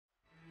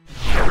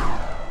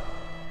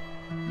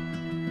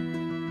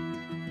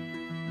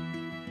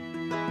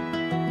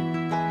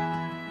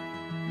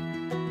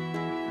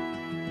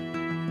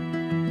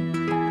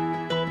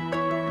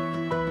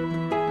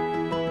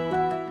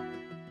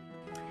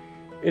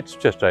It's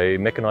just a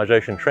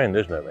mechanisation trend,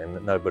 isn't it?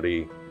 And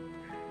nobody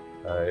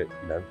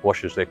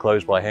washes their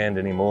clothes by hand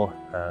anymore,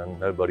 and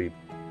nobody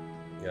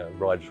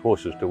rides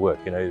horses to work.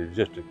 It's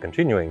just a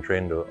continuing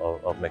trend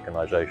of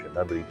mechanisation.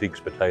 Nobody digs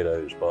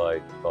potatoes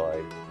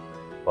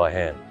by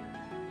hand.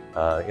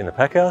 In the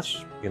pack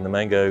house, in the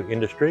mango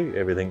industry,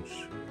 everything's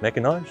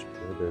mechanised.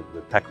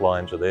 The pack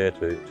lines are there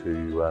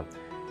to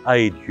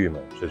aid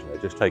humans, isn't it?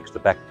 It just takes the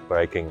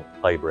back-breaking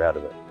labour out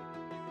of it.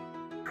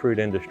 Fruit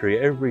industry,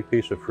 every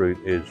piece of fruit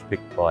is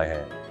picked by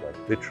hand, like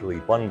literally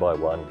one by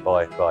one,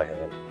 by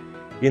hand.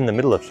 In the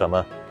middle of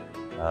summer,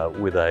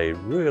 with a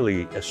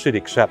really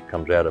acidic sap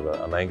comes out of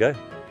a mango,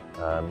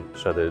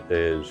 so that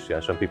there's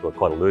some people are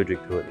quite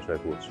allergic to it and so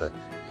forth.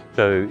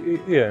 So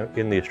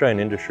in the Australian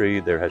industry,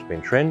 there has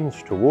been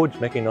trends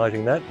towards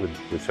mechanising that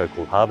with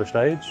so-called harvest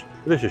aids.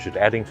 This is just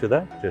adding to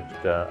that,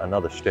 just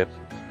another step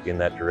in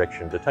that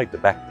direction to take the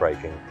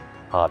back-breaking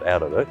part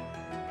out of it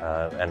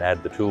and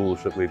add the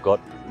tools that we've got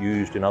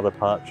used in other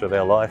parts of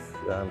our life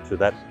to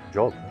that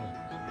job.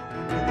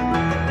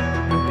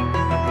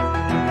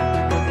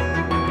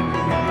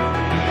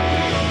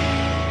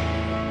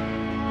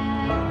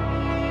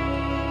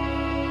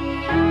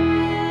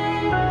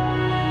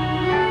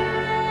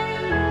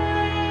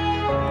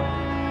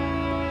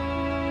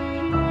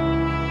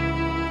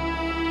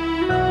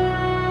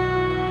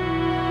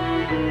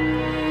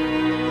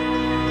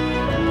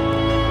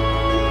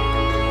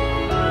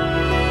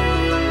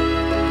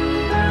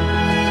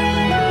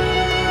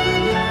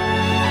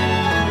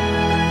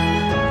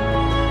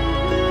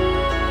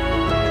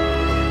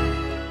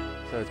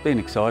 It's been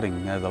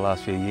exciting over the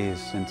last few years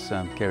since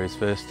Kerry's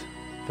first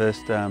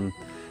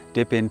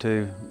dip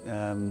into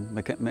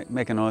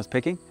mechanised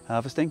picking,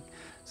 harvesting.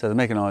 So the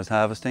mechanised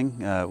harvesting,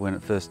 when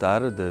it first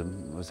started,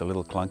 was a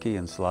little clunky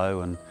and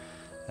slow,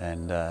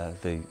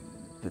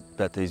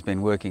 but he's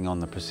been working on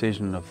the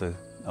precision of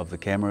the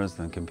cameras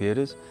and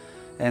computers,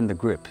 and the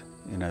grip,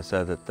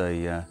 so that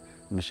the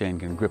machine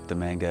can grip the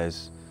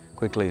mangoes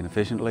quickly and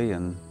efficiently,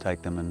 and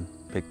take them and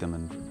pick them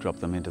and drop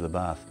them into the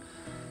bath.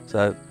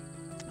 So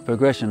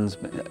progressions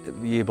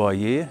year by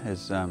year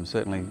has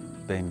certainly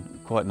been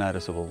quite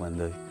noticeable, and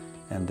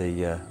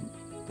the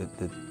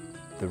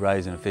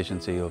raise in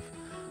efficiency of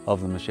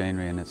the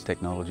machinery and its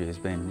technology has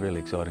been really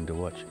exciting to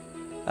watch.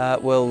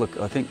 Well, look,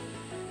 I think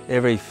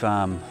every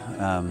farm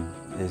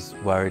is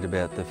worried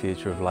about the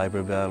future of labour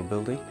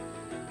availability.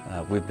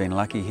 We've been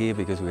lucky here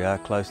because we are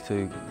close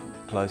to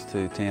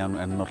town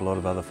and not a lot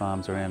of other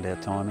farms around our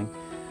timing.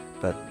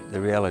 But the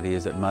reality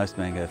is that most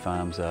mango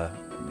farms are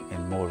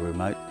in more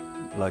remote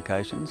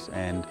locations,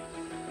 and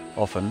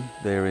often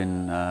they're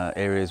in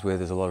areas where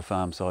there's a lot of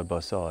farms side by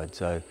side.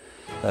 So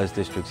those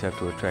districts have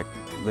to attract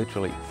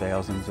literally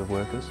thousands of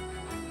workers,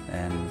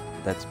 and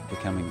that's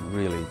becoming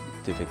really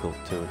difficult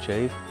to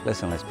achieve.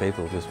 Less and less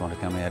people just want to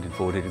come out in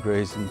 40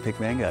 degrees and pick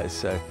mangoes.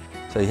 So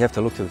you have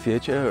to look to the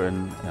future,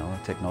 and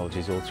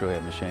technology's all through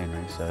our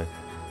machinery. So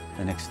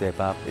the next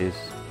step up is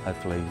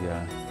hopefully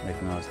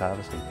mechanised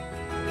harvesting.